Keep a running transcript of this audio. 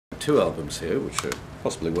two albums here, which are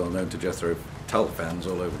possibly well known to Jethro Tull fans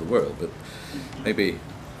all over the world, but maybe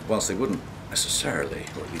whilst they wouldn't necessarily,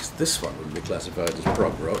 or at least this one wouldn't be classified as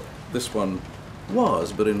prog rock, this one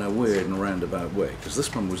was, but in a weird and roundabout way, because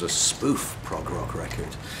this one was a spoof prog rock record.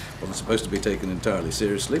 It wasn't supposed to be taken entirely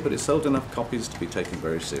seriously, but it sold enough copies to be taken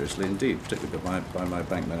very seriously indeed, particularly by my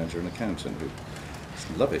bank manager and accountant, who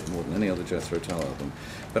love it more than any other Jethro Tull album.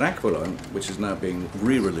 But Aqualung, which is now being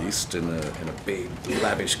re-released in a big,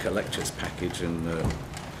 lavish collector's package in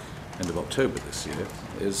end of October this year,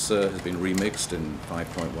 has been remixed in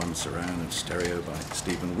 5.1 surround and stereo by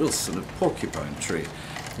Stephen Wilson of Porcupine Tree.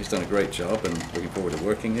 He's done a great job, and looking forward to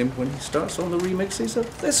working him when he starts on the remixes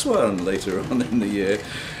of this one later on in the year.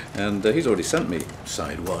 And he's already sent me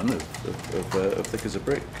side one of Thick as a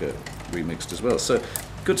Brick remixed as well. So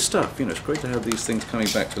good stuff. You know, it's great to have these things coming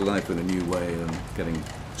back to life in a new way and getting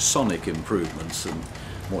sonic improvements and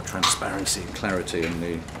more transparency and clarity in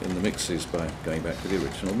the mixes by going back to the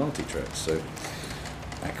original multi-tracks. So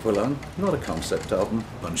Aqualung, not a concept album,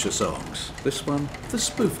 bunch of songs. This one, the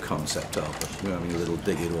spoof concept album. We're having a little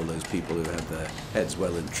dig at all those people who have their heads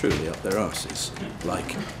well and truly up their arses,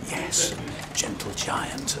 like Yes, and Gentle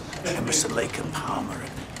Giant, and Emerson, Lake and Palmer,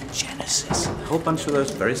 and Genesis. A whole bunch of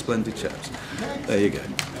those very splendid chaps. There you go.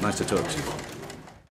 Nice to talk to you.